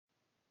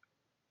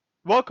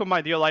Welcome, my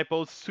dear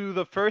Lipos, to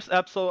the first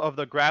episode of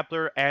the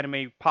Grappler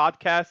Anime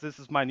Podcast. This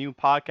is my new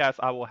podcast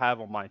I will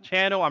have on my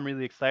channel. I'm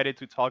really excited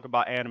to talk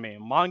about anime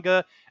and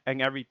manga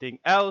and everything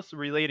else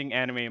relating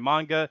anime and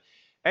manga.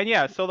 And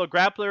yeah, so the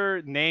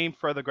Grappler name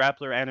for the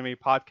Grappler Anime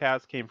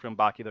Podcast came from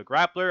Baki the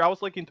Grappler. I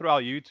was looking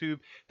throughout YouTube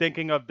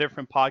thinking of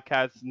different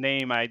podcast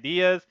name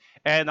ideas,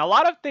 and a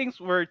lot of things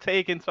were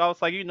taken. So I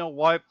was like, you know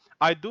what?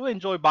 I do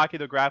enjoy Baki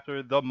the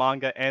Grappler, the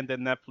manga, and the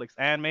Netflix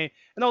anime,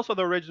 and also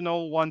the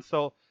original one.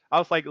 So I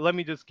was like, let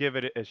me just give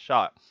it a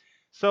shot.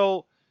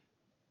 So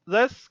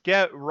let's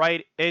get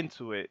right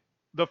into it.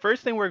 The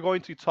first thing we're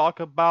going to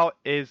talk about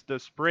is the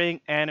spring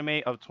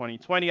anime of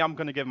 2020. I'm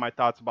going to give my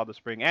thoughts about the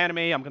spring anime.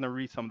 I'm going to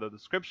read some of the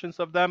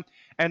descriptions of them.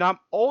 And I'm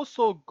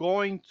also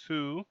going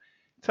to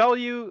tell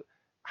you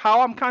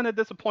how I'm kind of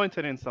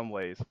disappointed in some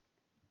ways.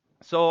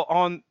 So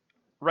on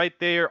right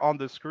there on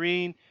the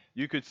screen,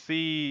 you could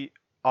see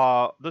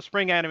the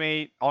spring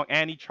anime on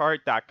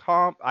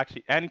anychart.com.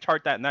 Actually,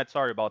 anychart.net.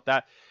 Sorry about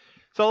that.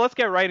 So let's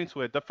get right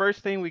into it. The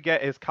first thing we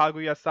get is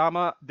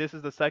Kaguya-sama. This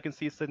is the second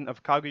season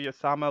of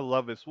Kaguya-sama: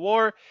 Love is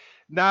War.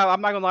 Now, I'm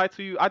not gonna lie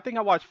to you. I think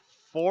I watched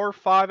 4 or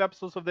 5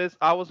 episodes of this.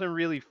 I wasn't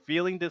really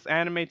feeling this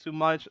anime too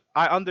much.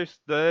 I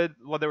understood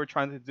what they were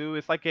trying to do.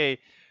 It's like a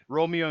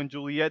Romeo and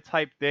Juliet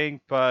type thing,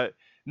 but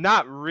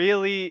not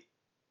really.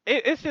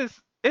 It's just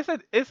it's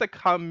a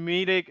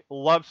comedic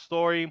love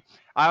story.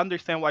 I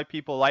understand why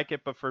people like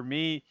it, but for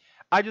me,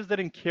 I just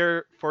didn't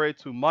care for it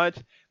too much.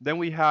 Then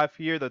we have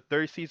here the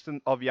third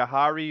season of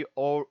Yahari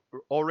Ore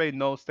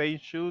no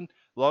Seishun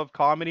love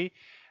comedy.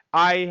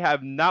 I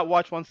have not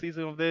watched one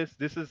season of this.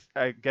 This is,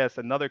 I guess,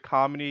 another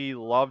comedy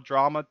love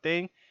drama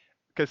thing.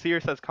 Because here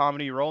it says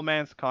comedy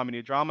romance,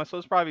 comedy drama, so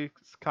it's probably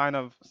kind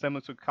of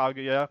similar to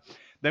Kaguya.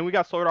 Then we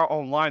got Sword Art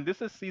Online.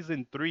 This is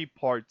season 3,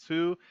 part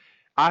 2.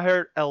 I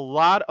heard a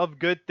lot of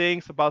good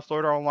things about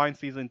Sword Art Online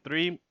season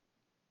 3.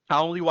 I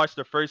only watched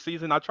the first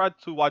season. I tried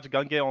to watch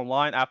Gun Game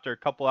Online after a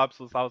couple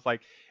episodes. I was like,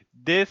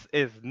 this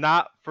is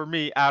not for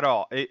me at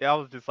all. I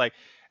was just like,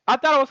 I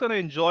thought I was gonna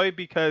enjoy it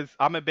because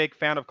I'm a big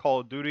fan of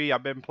Call of Duty.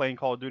 I've been playing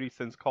Call of Duty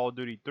since Call of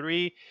Duty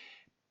 3,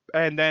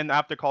 and then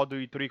after Call of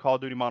Duty 3, Call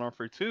of Duty Modern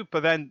Warfare 2.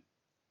 But then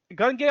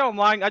Gun Game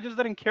Online, I just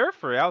didn't care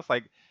for it. I was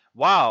like,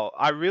 wow,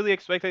 I really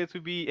expected it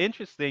to be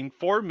interesting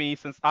for me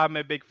since I'm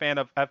a big fan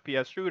of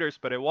FPS shooters,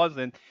 but it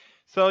wasn't.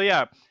 So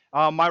yeah,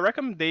 my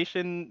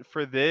recommendation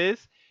for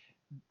this,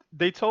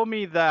 they told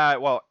me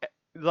that, well,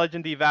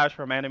 Legend D Vash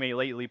from Anime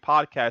Lately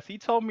podcast, he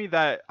told me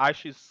that I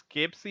should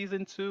skip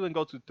season 2 and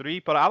go to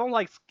 3, but I don't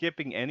like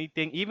skipping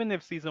anything, even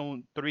if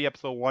season 3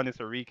 episode 1 is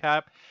a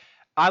recap.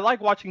 I like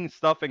watching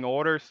stuff in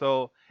order,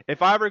 so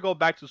if I ever go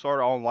back to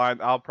Sword Art Online,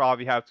 I'll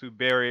probably have to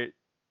bear it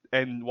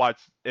and watch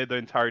the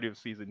entirety of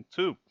season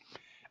 2.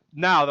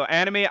 Now, the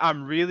anime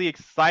I'm really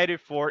excited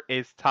for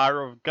is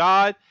Tower of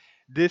God.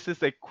 This is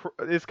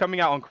it's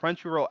coming out on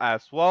Crunchyroll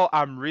as well.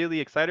 I'm really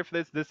excited for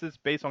this. This is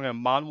based on a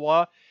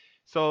manhwa,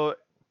 so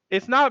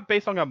it's not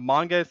based on a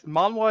manga.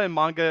 Manhwa and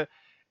manga,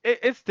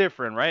 it's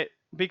different, right?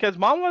 Because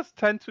manhwas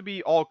tend to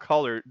be all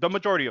colored the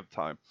majority of the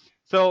time.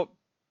 So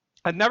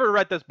I never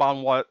read this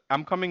manhwa.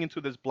 I'm coming into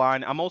this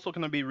blind. I'm also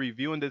going to be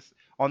reviewing this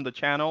on the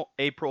channel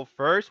April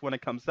 1st when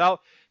it comes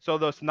out. So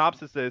the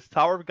synopsis is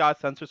Tower of God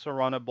centers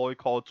around a boy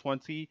called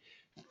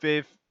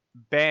 25th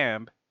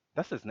Bam.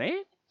 That's his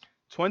name?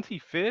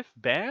 25th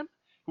Bam?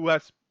 Who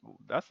has,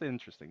 that's an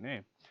interesting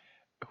name,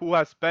 who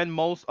has spent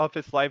most of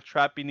his life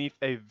trapped beneath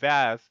a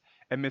vast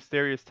and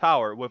mysterious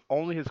tower, with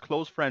only his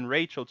close friend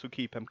Rachel to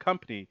keep him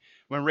company.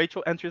 When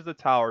Rachel enters the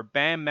tower,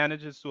 Bam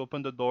manages to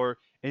open the door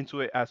into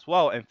it as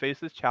well and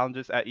faces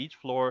challenges at each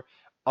floor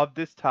of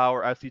this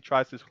tower as he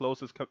tries his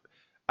closest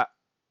a-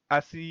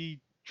 as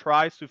he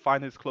tries to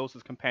find his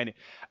closest companion.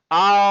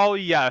 Oh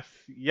yes,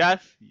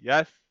 yes,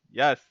 yes,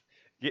 yes.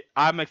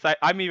 I'm excited.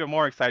 I'm even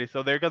more excited.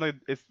 So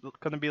it's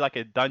gonna be like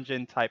a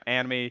dungeon type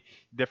anime,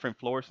 different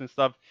floors and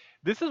stuff.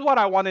 This is what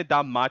I wanted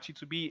Danmachi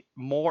to be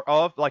more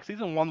of. Like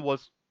season 1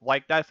 was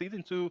like that.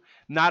 Season 2,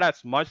 not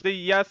as much.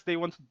 They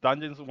went to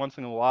dungeons once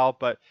in a while,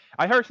 but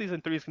I heard season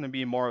 3 is gonna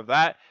be more of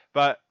that.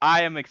 But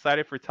I am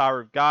excited for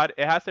Tower of God.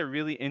 It has a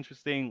really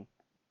interesting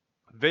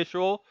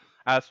visual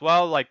as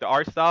well, like the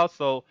art style.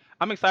 So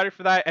I'm excited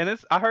for that. And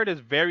I heard it's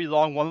very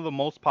long, one of the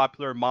most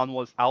popular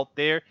manhwas out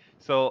there.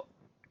 So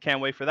can't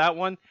wait for that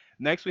one.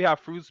 Next we have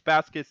Fruits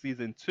Basket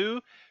season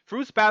 2.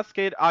 Fruits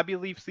Basket, I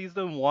believe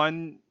season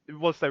 1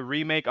 was a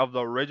remake of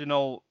the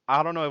original.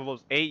 I don't know if it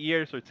was 8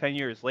 years or 10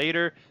 years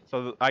later.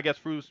 So I guess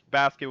Fruits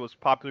Basket was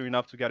popular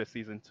enough to get a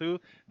season 2.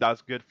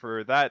 That's good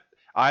for that.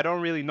 I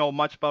don't really know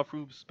much about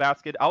Fruits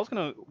Basket. I was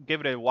gonna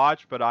give it a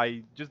watch, but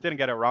I just didn't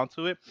get around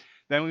to it.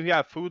 Then we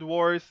have Food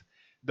Wars,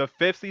 the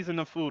fifth season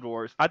of Food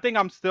Wars. I think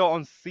I'm still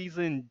on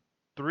season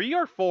 3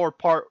 or 4,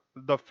 part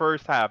the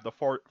first half,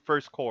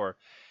 first core.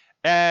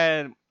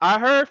 And I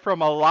heard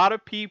from a lot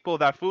of people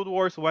that Food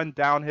Wars went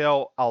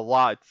downhill a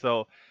lot.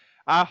 So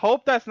I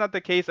hope that's not the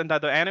case and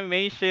that the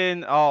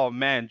animation, oh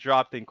man,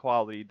 dropped in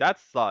quality. That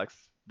sucks.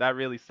 That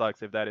really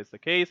sucks if that is the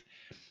case.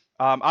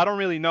 I don't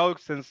really know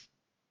since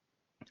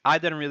I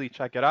didn't really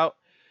check it out.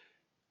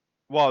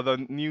 well, the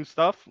new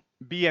stuff.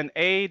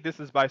 B&A, this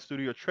is by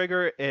Studio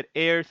Trigger. It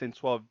airs in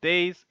 12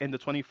 days. In the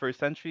 21st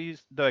century,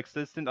 the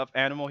existence of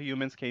animal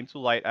humans came to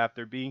light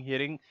after being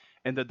hidden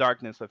in the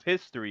darkness of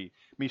history.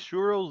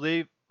 Mishuro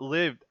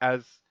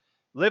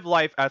lived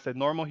life as a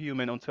normal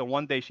human until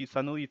one day she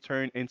suddenly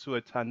turned into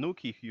a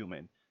tanuki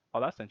human. Oh,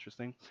 that's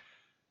interesting.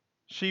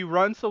 She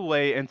runs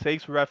away and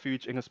takes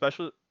refuge in a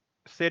special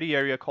city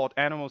area called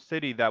Animal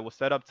City that was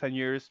set up 10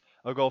 years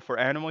ago for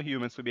animal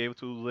humans to be able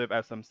to live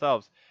as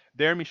themselves.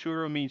 There,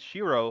 Mishuro means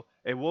Shiro,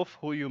 a wolf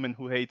human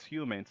who hates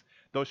humans.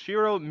 Though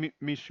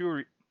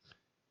Mishuri.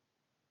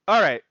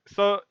 Alright,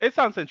 so it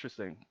sounds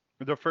interesting.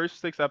 The first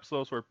six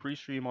episodes were pre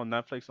streamed on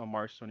Netflix on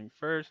March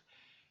 21st.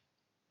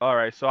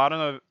 Alright, so I don't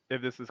know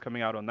if this is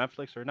coming out on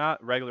Netflix or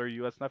not, regular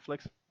US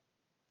Netflix.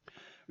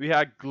 We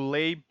had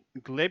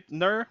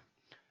Gleipner.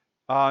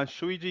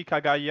 Shuiji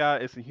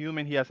Kagaya is a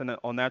human. He has an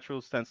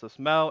unnatural sense of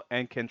smell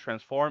and can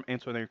transform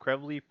into an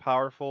incredibly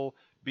powerful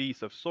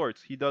beast of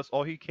sorts. He does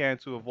all he can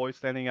to avoid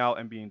standing out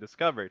and being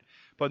discovered,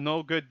 but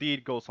no good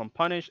deed goes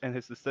unpunished, and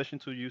his decision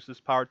to use his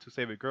power to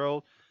save a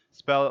girl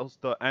spells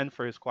the end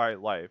for his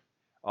quiet life.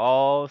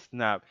 Oh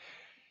snap!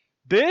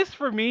 This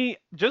for me,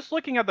 just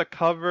looking at the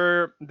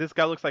cover, this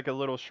guy looks like a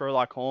little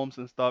Sherlock Holmes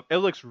and stuff. It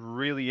looks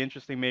really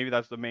interesting. Maybe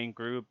that's the main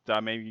group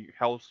that maybe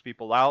helps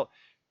people out.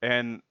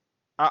 And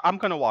I'm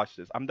gonna watch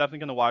this. I'm definitely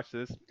gonna watch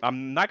this.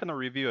 I'm not gonna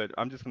review it.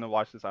 I'm just gonna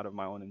watch this out of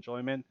my own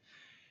enjoyment.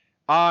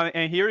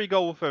 And here we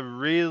go with a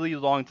really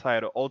long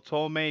title,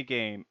 Otome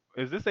Game.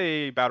 Is this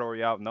a battle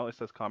royale? No, it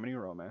says comedy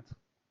romance.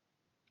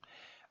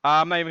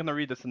 I'm not even gonna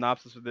read the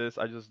synopsis of this.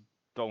 I just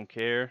don't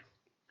care.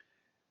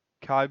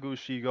 Kagu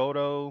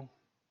Shigoto.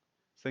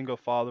 Single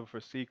father for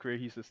Secret.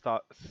 He's the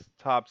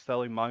top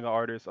selling manga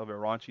artist of a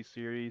raunchy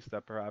series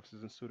that perhaps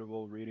isn't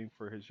suitable reading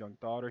for his young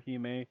daughter,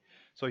 Hime.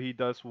 So he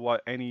does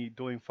what any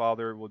doing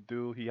father would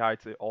do. He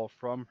hides it all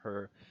from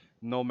her,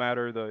 no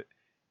matter the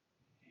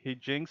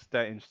hijinks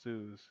that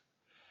ensues.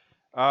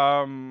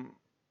 Um,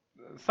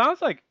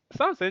 sounds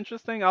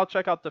interesting. I'll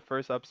check out the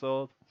first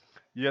episode.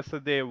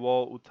 Yesterday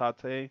wo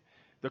Utate.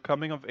 The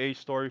coming of age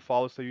story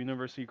follows a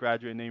university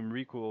graduate named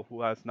Riku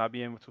who has not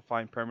been able to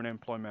find permanent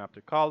employment after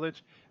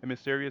college, a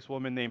mysterious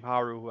woman named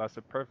Haru who has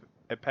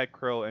a pet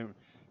crow, and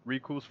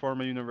Riku's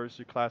former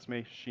university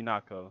classmate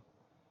Shinako.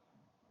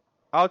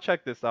 I'll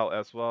check this out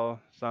as well.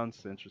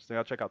 Sounds interesting.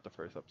 I'll check out the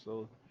first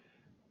episode.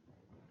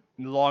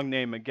 Long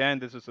name again.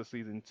 This is a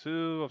season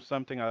 2 of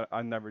something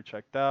I never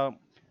checked out.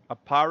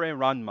 Apare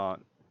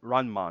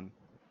Ranman.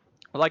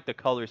 I like the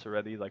colors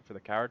already, like for the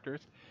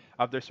characters.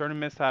 After certain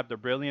mishap, the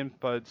brilliant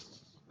but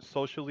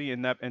socially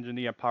inept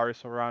engineer Paris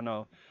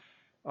Serrano.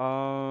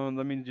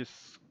 Let me just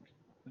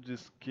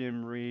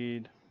skim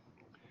read.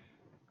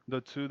 The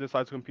two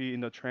decide to compete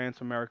in the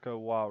Trans America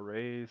Wild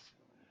Race.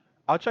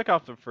 I'll check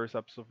out the first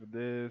episode for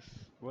this.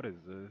 What is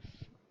this?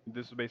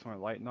 This is based on a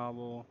light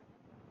novel.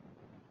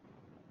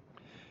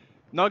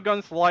 No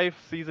Guns Life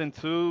season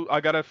 2. I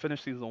gotta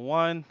finish season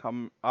 1.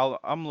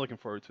 I'm looking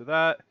forward to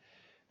that.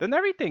 Then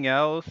everything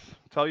else,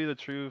 tell you the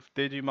truth,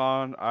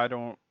 Digimon, I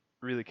don't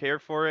really care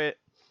for it,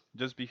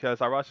 just because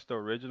I watched the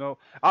original.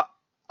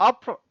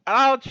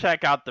 I'll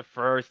check out the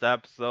first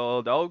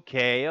episode.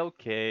 Okay,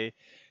 okay.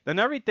 Then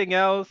everything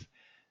else,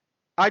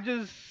 I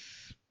just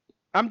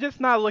I'm just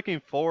not looking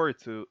forward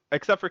to,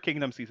 except for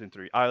Kingdom season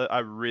 3. I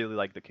really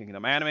like the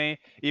Kingdom anime,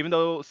 even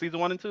though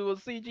season 1 and 2 was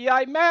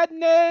CGI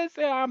madness.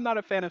 Yeah, I'm not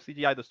a fan of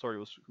CGI. The story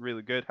was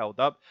really good, held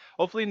up.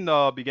 Hopefully in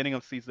the beginning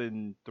of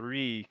season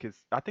 3, because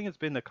I think it's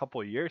been a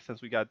couple of years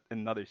since we got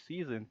another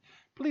season.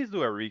 Please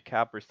do a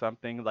recap or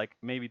something, like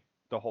maybe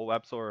the whole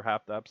episode or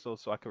half the episode,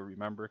 so I could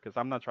remember. Because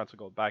I'm not trying to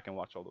go back and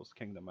watch all those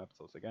Kingdom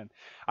episodes again.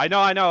 I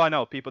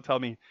know. People tell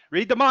me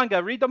read the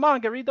manga, read the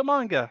manga, read the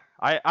manga.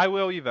 I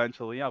will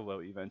eventually. I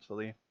will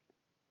eventually.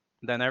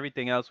 Then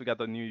everything else, we got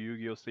the new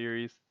Yu-Gi-Oh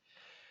series.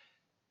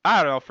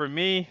 I don't know. For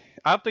me,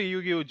 after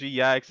Yu-Gi-Oh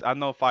GX, I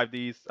know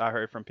 5Ds I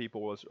heard from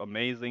people was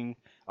amazing.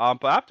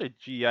 But after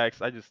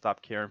GX, I just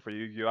stopped caring for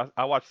Yu-Gi-Oh.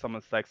 I watched some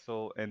of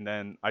Sexo, and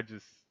then I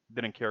just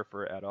didn't care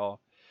for it at all.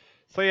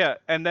 So yeah,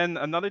 and then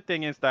another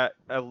thing is that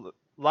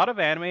lot of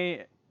anime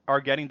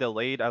are getting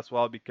delayed as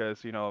well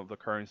because of the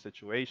current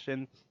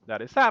situation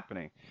that is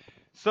happening.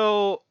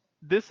 So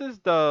this is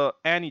the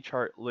Annie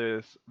chart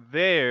list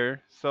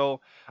there.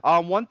 So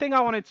one thing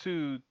I wanted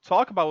to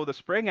talk about with the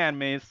spring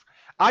animes,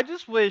 I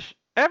just wish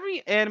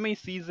every anime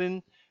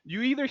season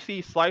you either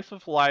see slice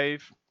of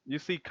life, you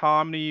see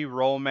comedy,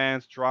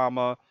 romance,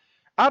 drama.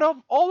 Out of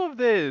all of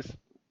this,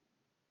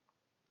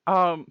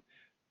 um,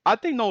 I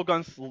think No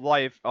Guns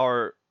Life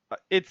are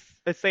it's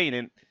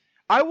seinen.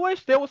 I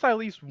wish there was at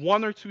least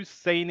one or two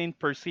seinen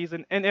per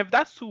season, and if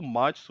that's too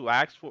much to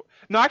ask for,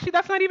 no, actually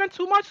that's not even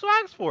too much to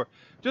ask for.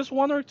 Just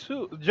one or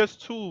two,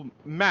 just two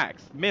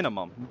max,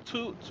 minimum,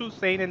 two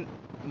seinen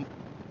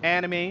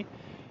anime,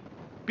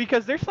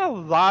 because there's a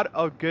lot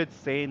of good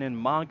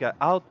seinen manga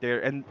out there,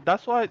 and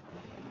that's what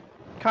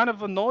kind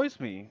of annoys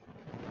me.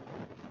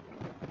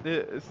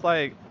 It's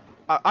like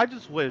I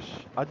just wish,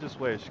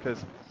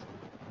 because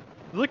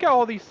Look at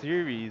all these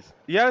series.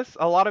 Yes,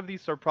 a lot of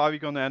these are probably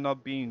going to end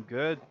up being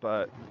good,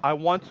 but I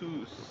want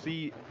to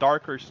see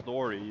darker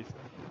stories.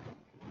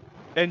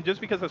 And just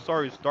because the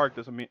story is dark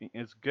doesn't mean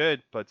it's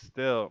good, but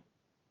still,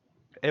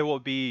 it will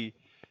be,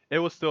 it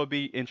will still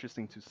be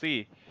interesting to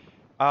see.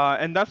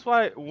 And that's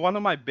why one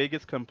of my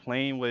biggest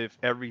complaint with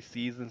every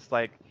season is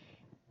like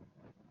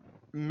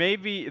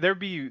maybe there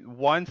be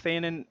one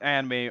seinen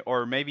anime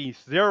or maybe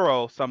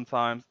zero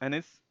sometimes, and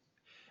it's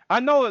I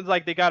know it's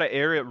like they gotta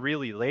air it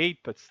really late,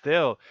 but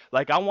still,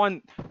 like I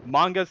want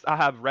mangas I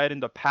have read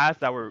in the past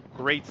that were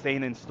great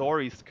seinen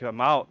stories to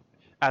come out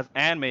as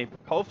anime.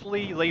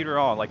 Hopefully later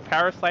on, like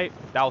Parasite,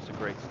 that was a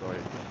great story.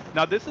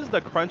 Now this is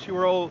the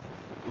Crunchyroll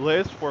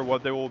list for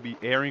what they will be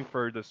airing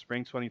for the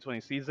spring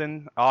 2020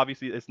 season.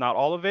 Obviously, it's not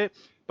all of it,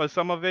 but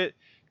some of it.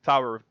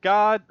 Tower of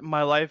God,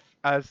 My Life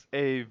as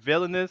a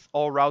Villainess,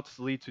 All Routes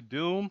Lead to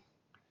Doom,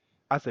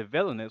 as a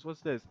villainess, what's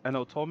this? An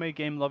otome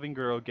game loving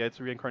girl gets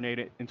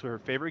reincarnated into her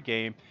favorite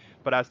game,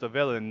 but as the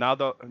villain,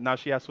 now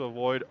she has to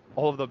avoid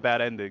all of the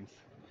bad endings.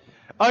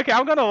 Okay,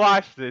 I'm gonna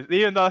watch this,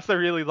 even though it's a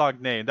really long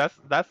name.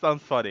 That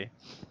sounds funny.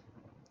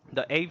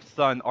 The Eighth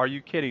Son, are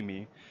you kidding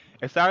me?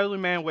 A Saturday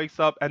man wakes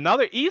up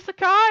another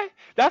isekai?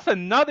 That's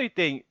another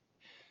thing.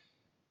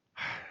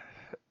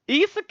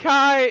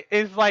 Isekai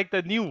is like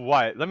the new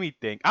what? Let me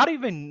think. I don't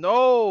even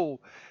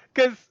know.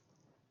 Cause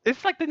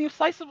it's like the new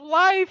slice of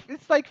life.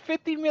 It's like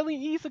 50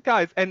 million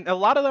isekais, and a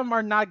lot of them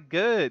are not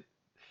good.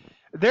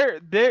 They're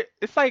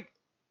it's like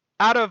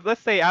out of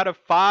let's say out of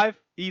five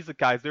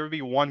isekais, there would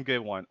be one good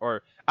one,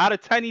 or out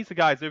of 10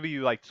 isekais, there would be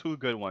like two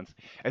good ones.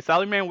 A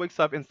salaryman wakes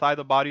up inside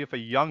the body of a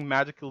young,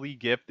 magically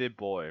gifted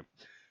boy.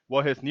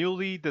 Will his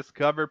newly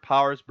discovered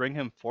powers bring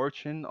him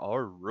fortune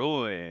or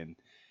ruin?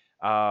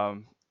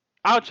 Um,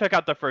 I'll check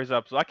out the first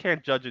episode. I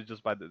can't judge it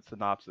just by the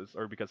synopsis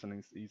or because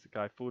it's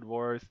isekai. Food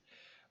Wars,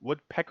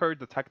 Woodpecker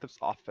Detective's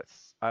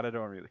Office. I don't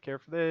really care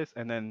for this.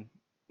 And then,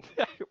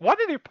 why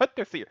did they put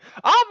this here?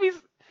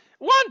 Obviously,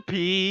 One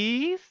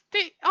Piece.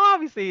 They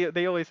obviously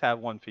they always have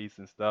One Piece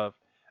and stuff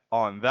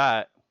on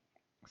that.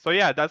 So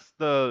yeah, that's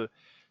the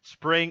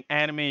spring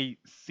anime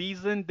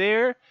season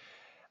there.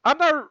 I'm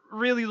not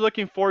really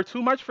looking forward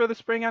too much for the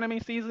spring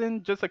anime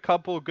season. Just a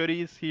couple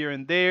goodies here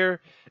and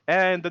there.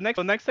 And the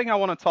next thing I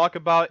want to talk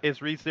about is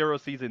ReZero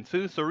Season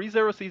 2. So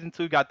ReZero Season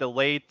 2 got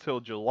delayed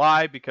till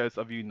July because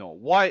of you know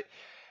what.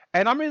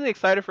 And I'm really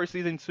excited for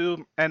season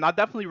two, and I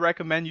definitely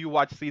recommend you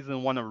watch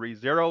season one of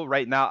ReZero.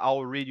 Right now, I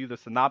will read you the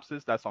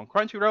synopsis that's on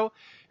Crunchyroll.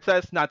 It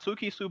says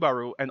Natsuki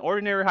Subaru, an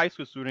ordinary high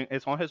school student,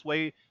 is on his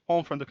way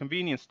home from the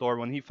convenience store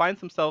when he finds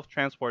himself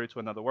transported to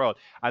another world.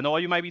 I know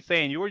what you might be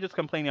saying, you were just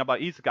complaining about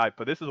Isekai,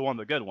 but this is one of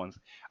the good ones.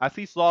 As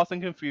he's lost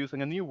and confused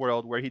in a new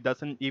world where he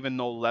doesn't even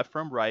know left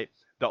from right,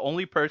 the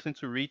only person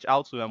to reach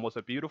out to him was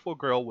a beautiful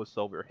girl with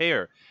silver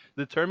hair.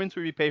 Determined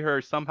to repay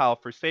her somehow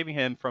for saving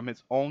him from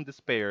his own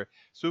despair,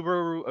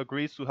 Subaru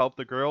agrees to help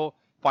the girl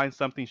find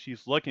something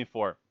she's looking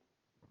for.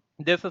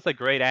 This is a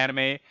great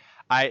anime.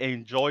 I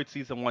enjoyed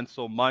season one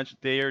so much.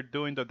 They're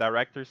doing the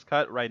director's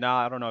cut right now.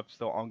 I don't know if it's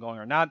still ongoing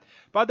or not,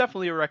 but I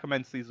definitely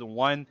recommend season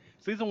one.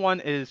 Season one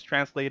is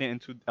translated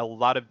into a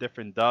lot of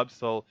different dubs,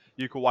 so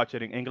you could watch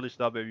it in English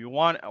dub if you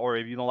want, or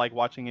if you don't like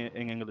watching it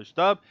in English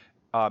dub,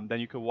 then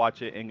you could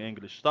watch it in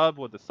English dub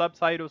with the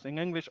subtitles in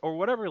English or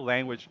whatever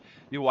language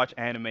you watch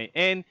anime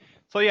in.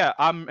 So yeah,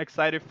 I'm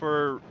excited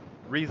for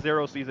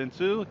ReZero season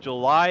two.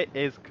 July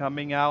is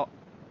coming out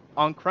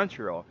on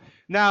Crunchyroll.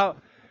 Now,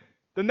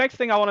 the next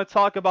thing I want to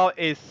talk about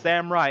is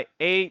Samurai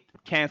 8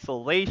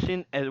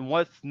 cancellation and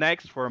what's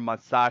next for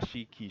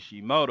Masashi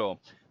Kishimoto.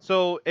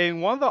 So,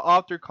 in one of the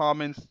author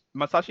comments,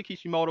 Masashi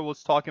Kishimoto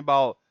was talking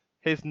about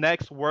his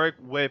next work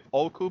with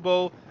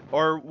Okubo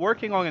or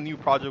working on a new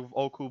project with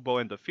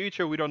Okubo in the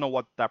future. We don't know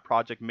what that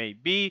project may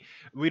be.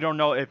 We don't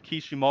know if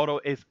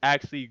Kishimoto is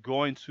actually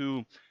going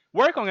to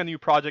work on a new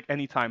project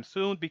anytime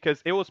soon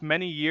because it was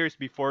many years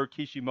before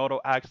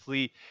Kishimoto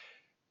actually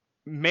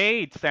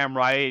made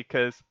Samurai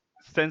because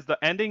since the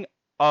ending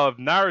of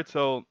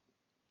Naruto,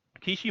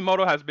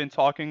 Kishimoto has been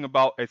talking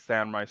about a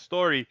samurai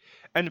story.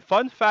 And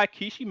fun fact,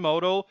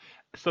 Kishimoto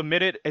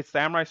submitted a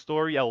samurai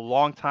story a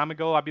long time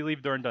ago, I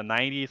believe during the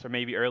 90s or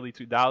maybe early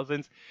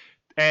 2000s,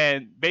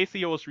 and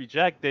basically it was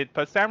rejected.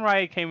 But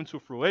Samurai came into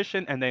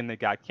fruition, and then it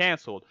got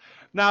canceled.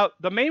 Now,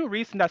 the main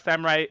reason that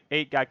Samurai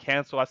 8 got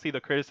canceled, I see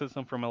the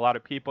criticism from a lot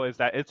of people, is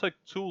that it took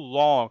too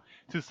long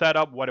to set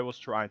up what it was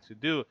trying to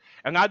do.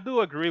 And I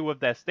do agree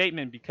with that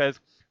statement because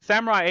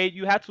Samurai 8,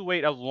 you had to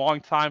wait a long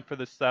time for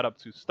the setup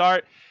to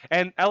start,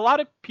 and a lot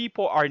of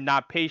people are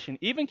not patient.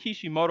 Even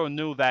Kishimoto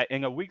knew that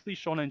in a weekly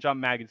Shonen Jump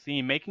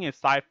magazine, making a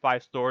sci-fi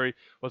story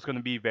was going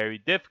to be very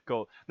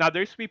difficult. Now,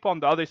 there's people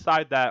on the other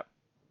side that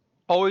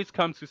always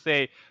comes to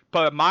say,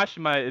 but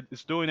Mashima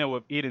is doing it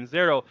with Eden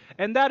Zero,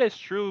 and that is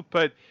true.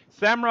 But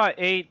Samurai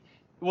 8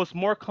 was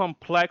more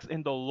complex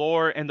in the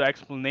lore and the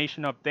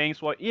explanation of things.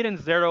 While Eden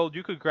Zero,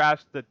 you could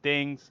grasp the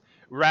things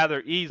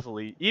rather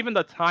easily. Even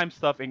the time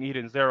stuff in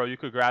Eden Zero, you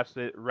could grasp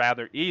it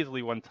rather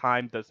easily when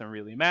time doesn't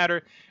really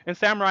matter. In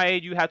Samurai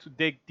 8, you had to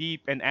dig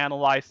deep and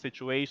analyze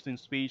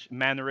situations, speech,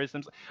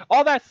 mannerisms,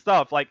 all that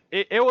stuff. Like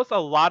it was a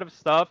lot of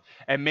stuff,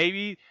 and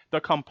maybe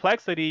the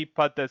complexity,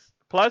 but this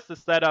plus the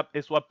setup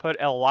is what put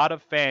a lot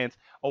of fans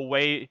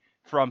away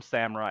from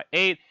Samurai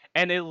 8,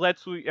 and it led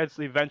to its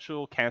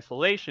eventual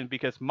cancellation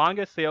because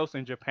manga sales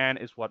in Japan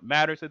is what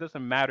matters. It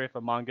doesn't matter if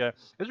a manga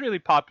is really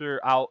popular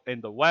out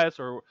in the West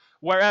or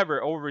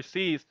wherever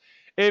overseas.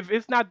 If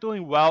it's not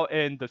doing well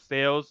in the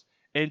sales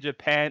in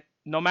Japan,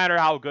 no matter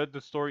how good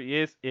the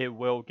story is, it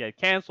will get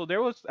canceled.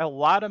 There was a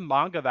lot of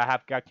manga that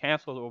have got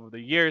canceled over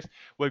the years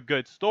with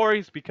good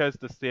stories because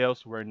the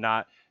sales were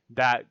not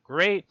that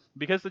great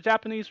because the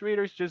Japanese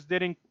readers just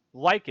didn't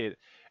like it.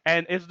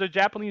 And is the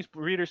Japanese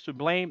readers to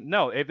blame?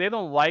 No. If they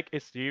don't like a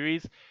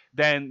series,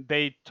 then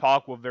they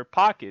talk with their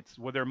pockets,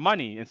 with their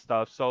money and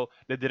stuff. So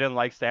they didn't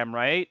like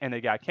Samurai 8 and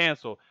they got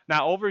canceled.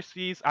 Now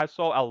overseas, I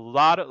saw a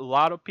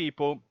lot of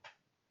people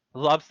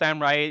love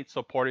Samurai 8,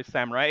 supported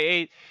Samurai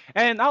 8,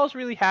 and I was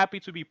really happy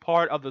to be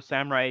part of the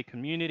Samurai 8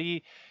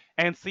 community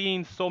and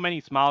seeing so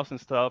many smiles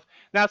and stuff.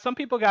 Now, some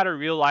people got to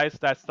realize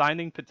that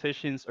signing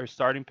petitions or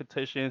starting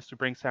petitions to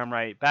bring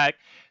Samurai 8 back,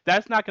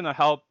 that's not going to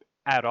help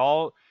at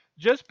all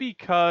just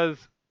because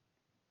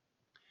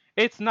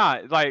it's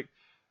not. Like,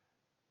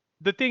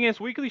 the thing is,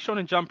 Weekly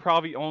Shonen Jump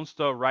probably owns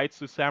the rights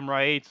to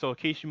Samurai 8, so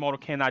Kishimoto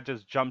cannot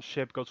just jump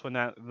ship, go to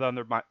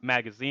another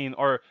magazine,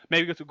 or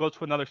maybe go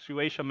to another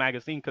Shueisha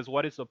magazine, because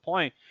what is the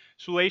point?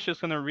 Shueisha is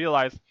going to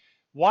realize,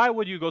 why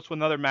would you go to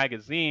another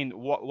magazine?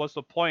 What's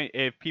the point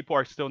if people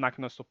are still not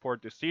going to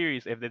support the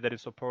series if they didn't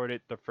support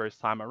it the first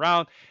time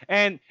around?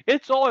 And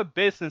it's all a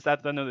business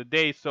at the end of the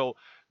day, so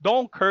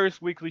don't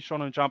curse Weekly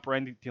Shonen Jump or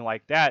anything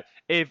like that.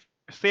 If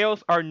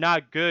sales are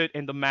not good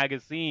in the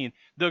magazine,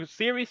 the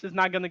series is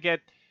not going to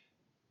get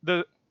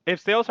the if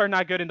sales are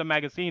not good in the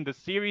magazine, the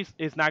series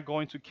is not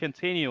going to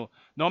continue.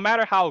 No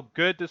matter how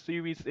good the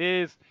series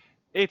is,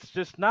 it's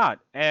just not.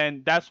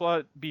 And that's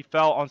what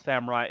befell on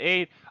Samurai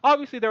 8.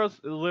 Obviously, there was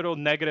little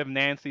negative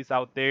Nancy's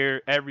out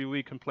there every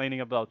week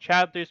complaining about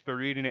chapters, but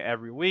reading it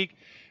every week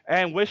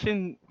and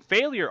wishing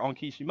failure on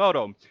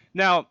Kishimoto.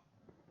 Now,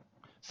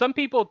 some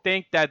people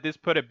think that this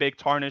put a big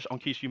tarnish on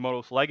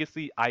Kishimoto's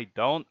legacy. I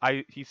don't.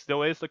 He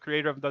still is the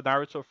creator of the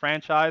Naruto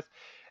franchise,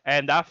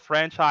 and that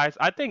franchise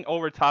I think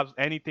overtops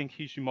anything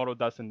Kishimoto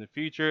does in the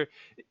future.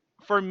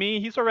 For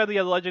me, he's already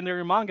a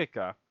legendary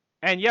mangaka.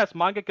 And yes,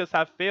 mangakas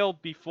have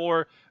failed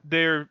before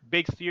their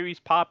big series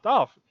popped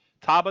off.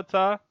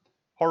 Tabata,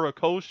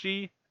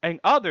 Horikoshi, and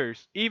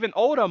others, even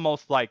Oda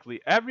most likely.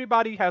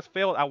 Everybody has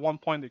failed at one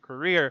point in their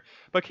career,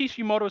 but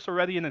Kishimoto is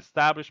already an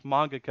established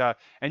mangaka.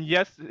 And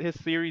yes, his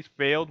series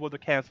failed with the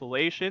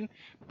cancellation,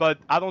 but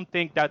I don't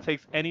think that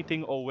takes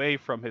anything away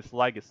from his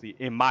legacy,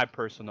 in my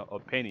personal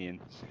opinion.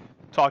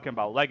 Talking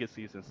about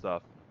legacies and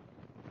stuff.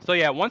 So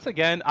yeah, once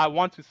again, I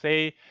want to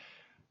say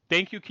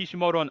thank you,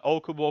 Kishimoto and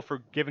Okubo,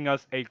 for giving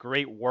us a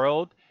great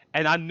world.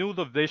 And I knew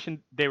the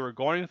vision they were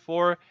going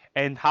for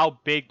and how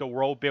big the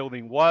world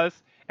building was.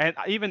 And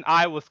even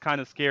I was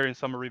kind of scared in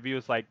some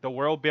reviews, like the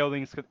world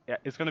building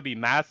is going to be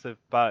massive,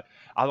 but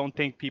I don't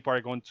think people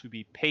are going to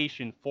be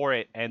patient for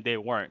it, and they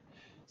weren't.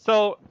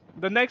 So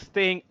the next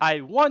thing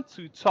I want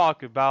to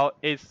talk about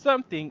is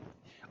something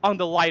on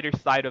the lighter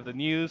side of the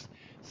news.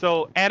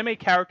 So, anime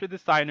character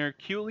designer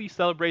cutely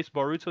celebrates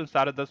Boruto and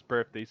Sarada's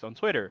birthdays on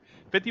Twitter.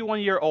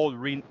 51-year-old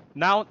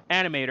renowned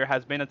animator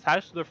has been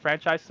attached to the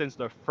franchise since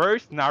the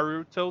first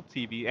Naruto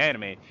TV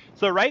anime.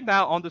 So right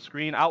now on the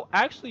screen, I'll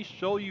actually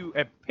show you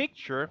a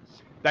picture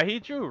that he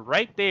drew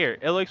right there.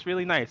 It looks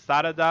really nice.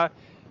 Sarada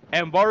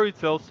and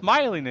Boruto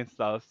smiling and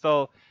stuff.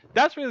 So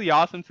that's really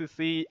awesome to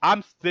see.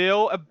 I'm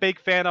still a big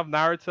fan of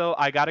Naruto.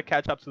 I gotta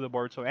catch up to the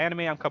Boruto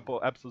anime. I'm a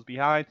couple episodes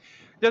behind,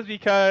 just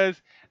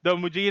because the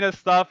Mujina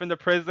stuff in the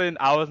prison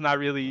I was not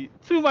really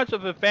too much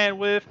of a fan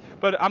with,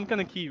 but I'm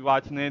gonna keep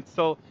watching it.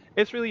 So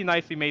it's really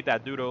nice he made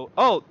that doodle.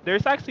 Oh,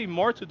 there's actually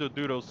more to the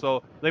doodle,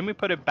 so let me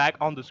put it back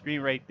on the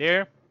screen right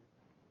there.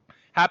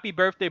 Happy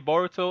birthday,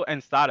 Boruto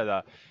and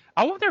Sarada.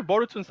 I wonder if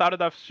Boruto and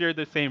Sarada share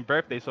the same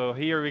birthday. So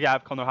here we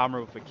have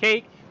Konohamaru with a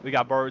cake, we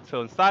got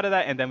Boruto and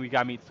Sarada, and then we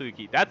got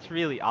Mitsuki. That's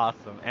really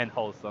awesome and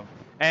wholesome.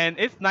 And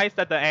it's nice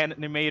that the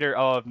animator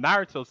of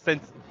Naruto,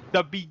 since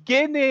the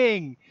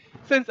beginning,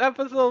 since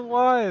episode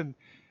 1,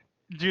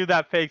 drew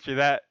that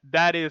picture.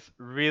 That is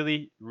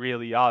really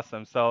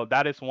awesome. So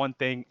that is one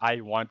thing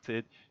I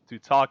wanted to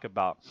talk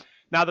about.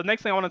 Now the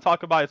next thing I want to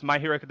talk about is My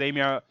Hero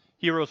Academia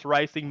Heroes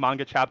Rising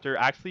manga chapter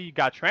actually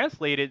got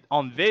translated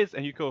on Viz,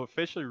 and you could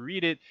officially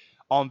read it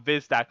on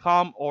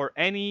Viz.com or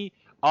any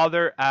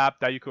other app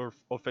that you could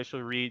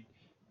officially read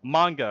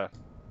manga.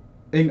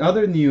 In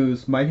other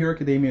news, My Hero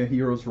Academia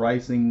Heroes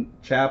Rising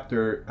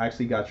chapter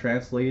actually got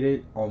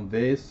translated on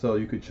Viz, so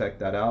you could check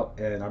that out,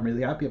 and I'm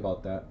really happy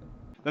about that.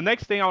 The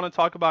next thing I want to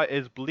talk about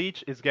is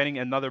Bleach is getting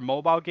another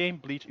mobile game,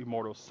 Bleach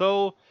Immortal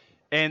Soul,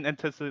 in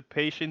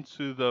anticipation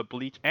to the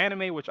Bleach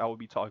anime, which I will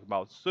be talking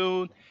about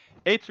soon.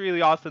 It's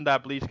really awesome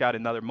that Bleach got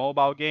another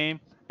mobile game,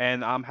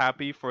 and I'm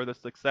happy for the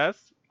success.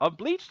 of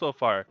Bleach so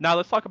far. Now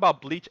let's talk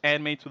about Bleach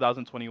anime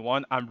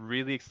 2021. I'm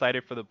really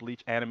excited for the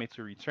Bleach anime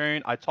to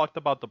return. I talked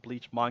about the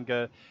Bleach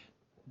manga.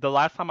 The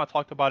last time I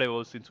talked about it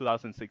was in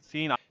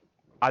 2016.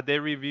 I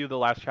did review the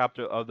last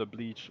chapter of the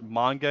Bleach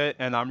manga,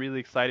 and I'm really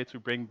excited to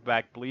bring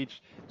back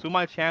Bleach to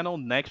my channel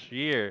next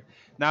year.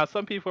 Now,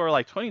 some people are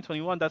like,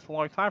 2021, that's a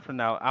long time from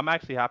now. I'm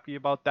actually happy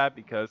about that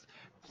because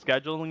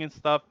scheduling and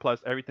stuff, plus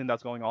everything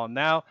that's going on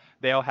now,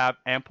 they'll have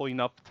ample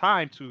enough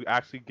time to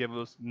actually give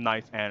us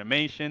nice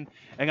animation.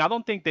 And I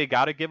don't think they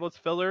gotta give us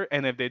filler,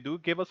 and if they do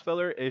give us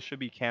filler, it should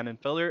be canon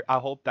filler. I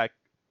hope that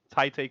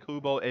Tite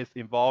Kubo is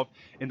involved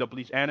in the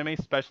Bleach anime,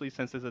 especially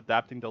since it's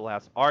adapting the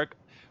last arc,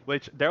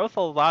 which there was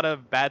a lot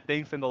of bad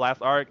things in the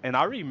last arc, and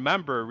I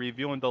remember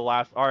reviewing the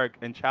last arc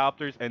and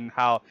chapters and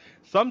how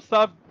some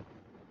stuff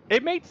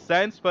it made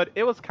sense, but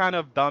it was kind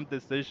of dumb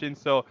decision.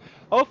 So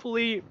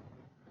hopefully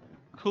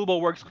Kubo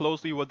works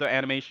closely with the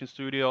animation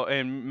studio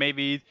and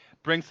maybe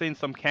brings in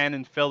some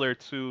canon filler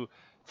to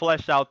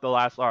flesh out the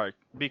last arc,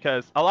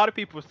 because a lot of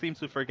people seem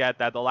to forget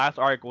that the last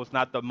arc was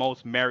not the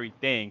most merry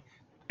thing,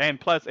 and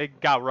plus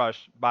it got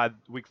rushed by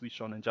Weekly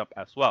Shonen Jump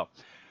as well.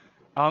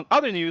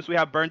 Other news, we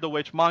have Burn the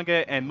Witch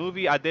manga and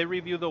movie. I did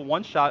review the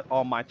one shot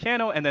on my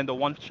channel, and then the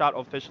one shot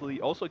officially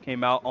also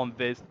came out on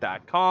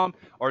viz.com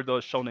or the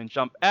Shonen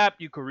Jump app.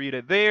 You could read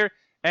it there.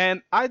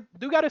 And I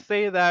do gotta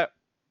say that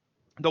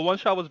the one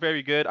shot was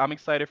very good. I'm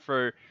excited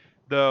for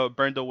the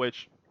Burn the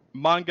Witch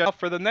manga.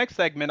 For the next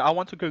segment, I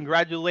want to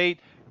congratulate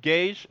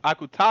Gage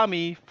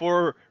Akutami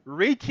for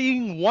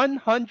reaching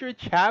 100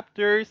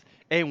 chapters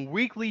in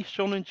Weekly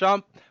Shonen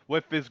Jump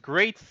with his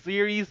great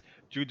series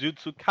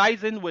Jujutsu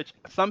Kaisen, which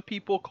some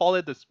people call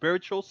it the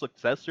spiritual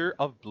successor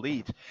of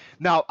Bleach.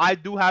 Now, I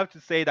do have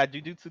to say that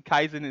Jujutsu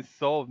Kaisen is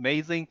so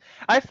amazing.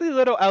 I see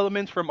little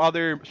elements from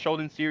other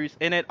shonen series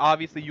in it.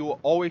 Obviously, you will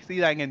always see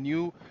that in a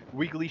new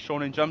Weekly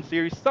Shonen Jump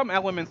series. Some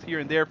elements here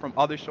and there from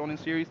other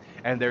shonen series,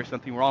 and there's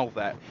something wrong with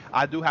that.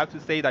 I do have to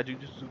say that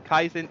Jujutsu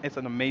Kaisen is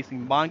an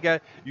amazing manga.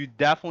 You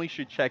definitely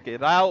should check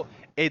it out.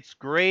 It's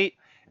great.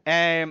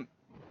 And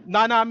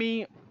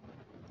Nanami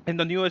in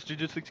the newest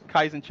Jujutsu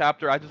Kaisen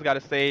chapter, I just gotta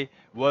say,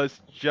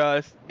 was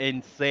just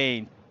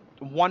insane.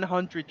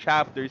 100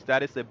 chapters,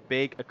 that is a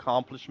big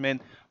accomplishment.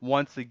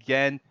 Once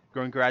again,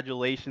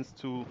 congratulations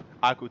to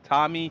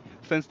Akutami.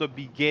 Since the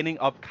beginning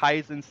of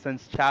Kaizen,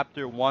 since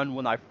chapter 1,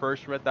 when I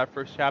first read that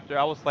first chapter,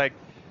 I was like,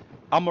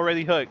 I'm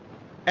already hooked.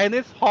 And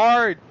it's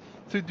hard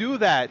to do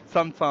that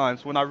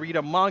sometimes when I read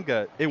a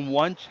manga. In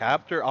one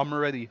chapter, I'm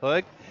already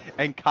hooked.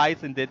 And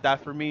Kaizen did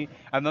that for me.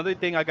 Another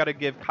thing I gotta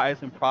give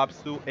Kaizen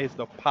props to is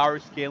the power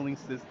scaling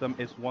system.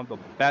 Is one of the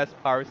best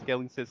power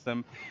scaling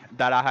system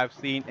that I have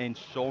seen in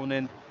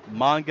shonen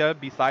manga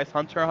besides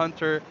Hunter x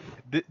Hunter.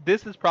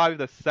 This is probably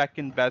the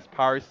second best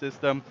power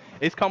system.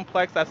 It's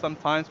complex at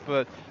sometimes,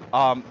 but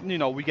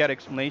we get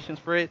explanations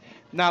for it.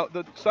 Now,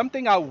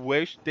 something I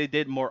wish they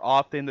did more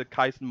often in the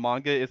Kaizen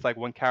manga is like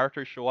when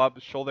characters show up,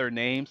 show their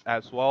names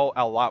as well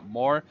a lot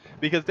more,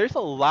 because there's a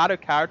lot of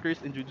characters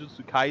in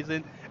Jujutsu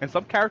Kaisen, and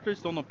some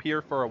characters don't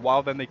appear for a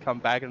while, then they come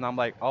back, and I'm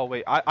like, oh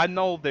wait, I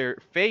know their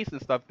face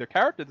and stuff, their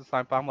character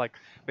design, but I'm like,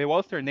 wait,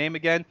 what's their name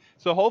again?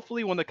 So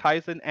hopefully when the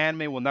Kaizen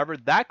anime, whenever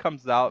that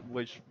comes out,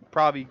 which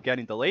probably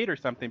getting delayed or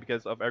something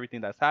because of everything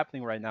that's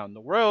happening right now in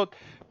the world,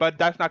 but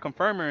that's not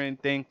confirmed or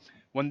anything.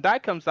 When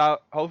that comes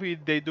out, hopefully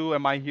they do a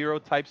My Hero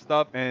type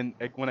stuff, and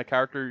like, when a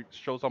character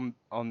shows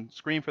on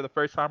screen for the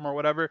first time or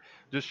whatever,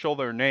 just show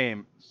their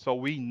name so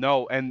we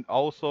know, and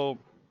also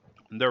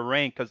their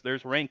rank, because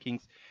there's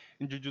rankings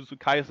in Jujutsu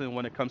Kaisen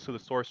when it comes to the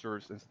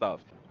sorcerers and stuff.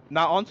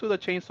 Now onto the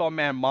Chainsaw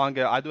Man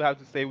manga, I do have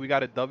to say we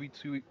got a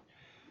WTF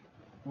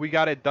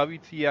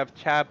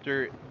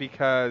chapter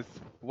because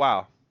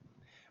wow,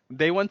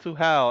 they went to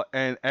hell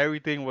and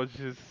everything was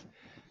just,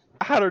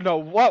 I don't know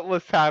what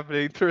was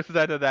happening towards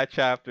the end of that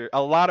chapter.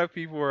 A lot of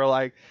people were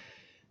like,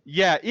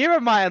 yeah,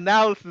 even my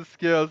analysis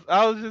skills,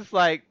 I was just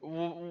like,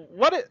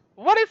 what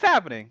is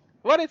happening?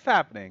 What is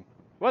happening?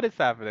 What is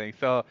happening?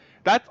 So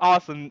that's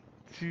awesome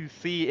to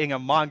see in a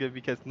manga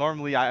because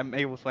normally I am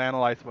able to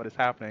analyze what is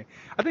happening.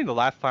 I think the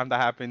last time that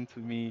happened to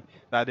me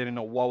that I didn't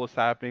know what was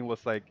happening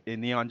was like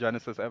in Neon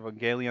Genesis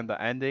Evangelion, the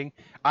ending.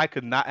 I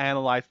could not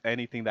analyze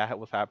anything that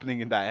was happening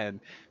in that end.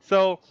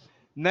 So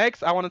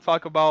next, I want to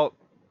talk about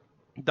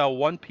the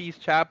One Piece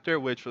chapter,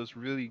 which was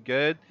really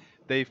good.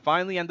 They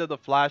finally ended the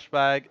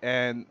flashback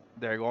and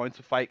they're going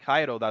to fight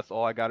Kaido. That's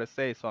all I gotta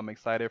say. So I'm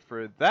excited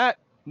for that.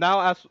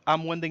 Now, as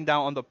I'm winding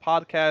down on the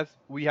podcast,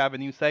 we have a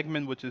new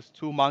segment, which is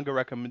two manga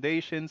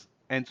recommendations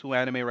and two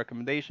anime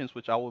recommendations,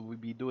 which I will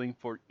be doing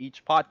for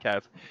each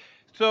podcast.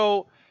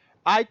 So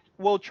I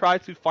will try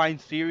to find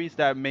series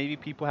that maybe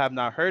people have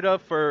not heard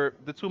of. For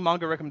the two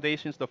manga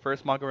recommendations, the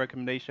first manga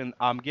recommendation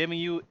I'm giving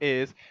you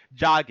is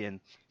Joggin.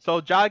 So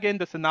Joggin,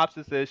 the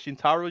synopsis is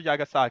Shintaro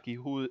Yagasaki,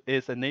 who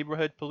is a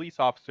neighborhood police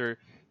officer,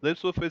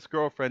 lives with his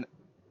girlfriend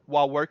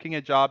while working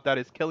a job that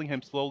is killing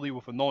him slowly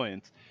with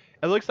annoyance.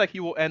 It looks like he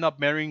will end up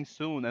marrying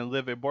soon and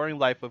live a boring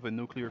life with a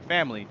nuclear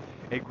family.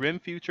 A grim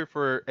future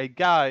for a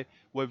guy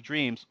with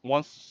dreams.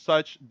 One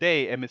such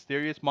day, a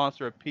mysterious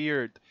monster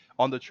appeared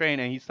on the train,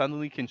 and he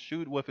suddenly can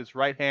shoot with his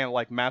right hand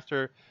like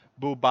Master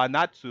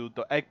Bubanatsu,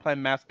 the eggplant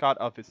mascot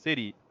of his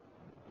city.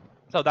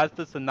 So that's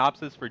the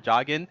synopsis for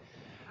Joggin.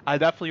 I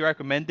definitely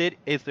recommend it.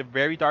 It's a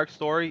very dark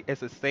story.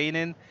 It's a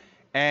seinen,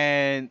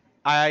 and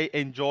I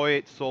enjoy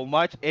it so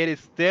much. It is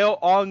still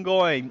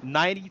ongoing,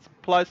 90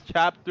 plus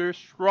chapters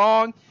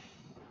strong,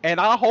 and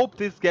I hope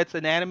this gets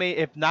an anime.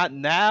 If not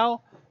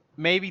now,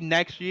 maybe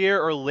next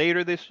year or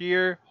later this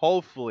year.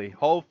 Hopefully,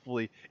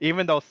 hopefully.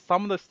 Even though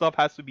some of the stuff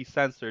has to be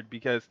censored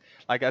because,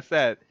 like I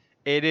said,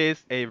 it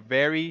is a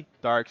very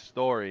dark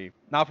story.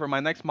 Now, for my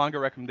next manga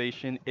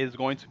recommendation is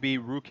going to be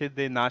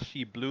Rukide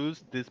Nashi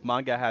Blues. This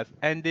manga has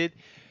ended.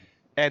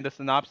 And the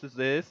synopsis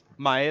is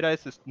Maeda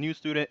is a new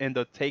student in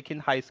the Taken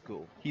High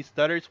School. He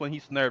stutters when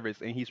he's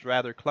nervous and he's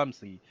rather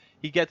clumsy.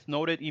 He gets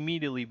noted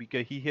immediately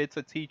because he hits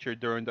a teacher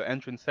during the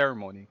entrance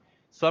ceremony.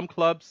 Some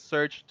clubs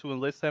search to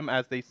enlist him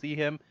as they see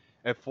him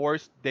a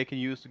force they can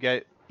use to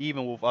get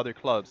even with other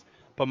clubs.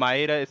 But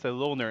Maeda is a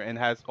loner and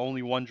has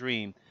only one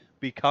dream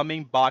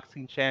becoming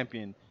boxing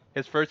champion.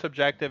 His first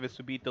objective is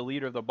to beat the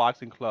leader of the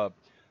boxing club,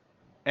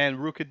 and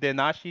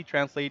Rukudenashi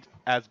translates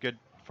as good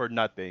for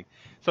nothing.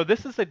 So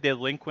this is a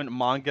delinquent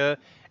manga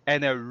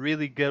and a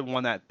really good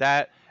one at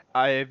that.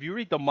 If you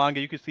read the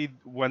manga, you can see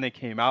when it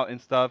came out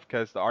and stuff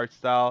because the art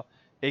style.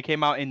 It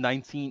came out in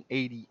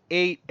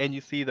 1988, and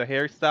you see the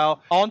hairstyle.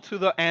 On to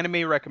the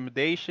anime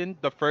recommendation.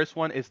 The first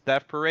one is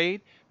Death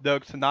Parade. The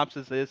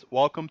synopsis is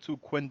Welcome to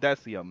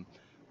Quindesium.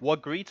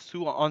 What greets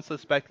two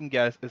unsuspecting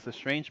guests is a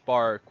strange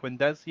bar,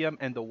 Quindesium,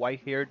 and the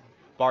white haired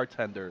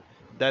bartender,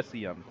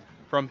 Decium.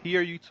 From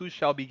here you two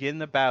shall begin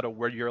the battle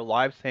where your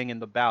lives hang in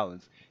the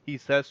balance, he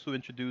says to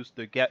introduce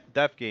the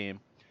death game.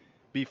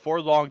 Before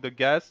long, the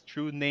guests'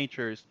 true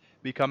natures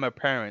become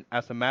apparent.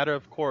 As a matter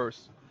of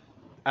course,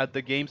 at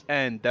the game's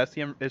end,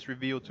 Decium is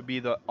revealed to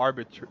be the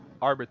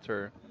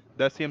arbiter.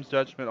 Decium's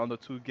judgment on the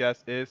two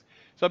guests is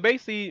so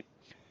basically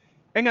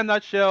in a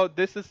nutshell,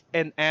 this is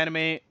an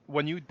anime.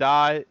 When you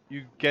die,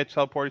 you get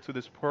teleported to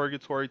this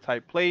purgatory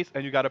type place,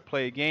 and you got to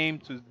play a game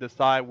to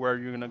decide where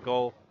you're gonna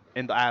go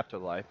in the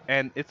afterlife.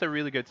 And it's a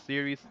really good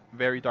series,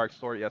 very dark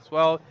story as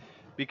well.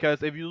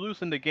 Because if you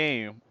lose in the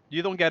game,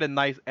 you don't get a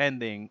nice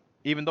ending.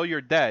 Even though you're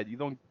dead, you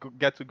don't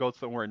get to go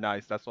somewhere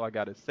nice. That's all I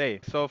gotta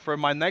say. So for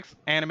my next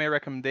anime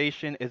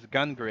recommendation is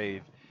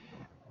Gungrave.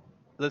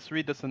 Let's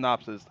read the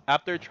synopsis.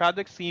 After a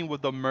tragic scene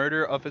with the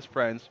murder of his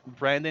friends,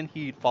 Brandon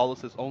Heath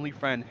follows his only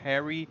friend,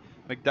 Harry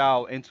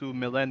McDowell, into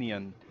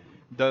Millennium,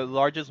 the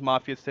largest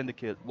mafia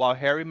syndicate. While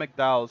Harry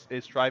McDowell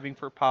is striving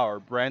for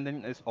power,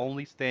 Brandon is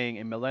only staying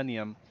in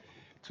Millennium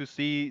to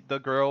see the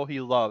girl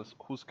he loves,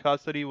 whose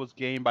custody was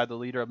gained by the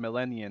leader of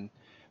Millennium,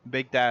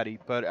 Big Daddy.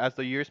 But as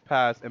the years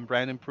pass and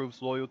Brandon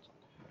proves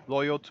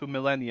loyal to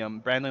Millennium,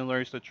 Brandon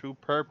learns the true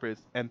purpose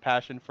and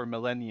passion for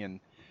Millennium.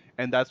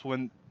 And that's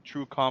when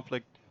true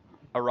conflict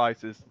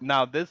arises.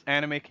 Now, this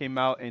anime came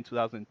out in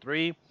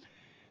 2003.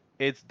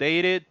 It's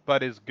dated,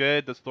 but it's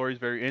good. The story is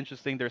very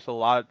interesting. There's a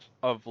lot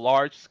of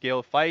large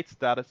scale fights.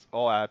 That is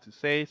all I have to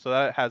say. So,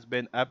 that has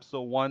been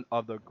episode one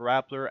of the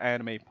Grappler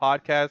Anime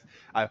Podcast.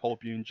 I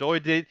hope you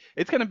enjoyed it.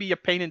 It's going to be a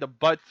pain in the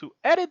butt to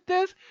edit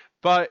this,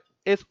 but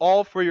it's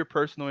all for your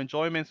personal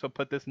enjoyment. So,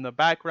 put this in the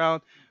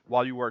background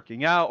while you're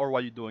working out or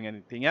while you're doing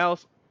anything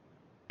else.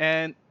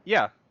 And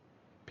yeah,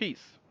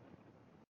 peace.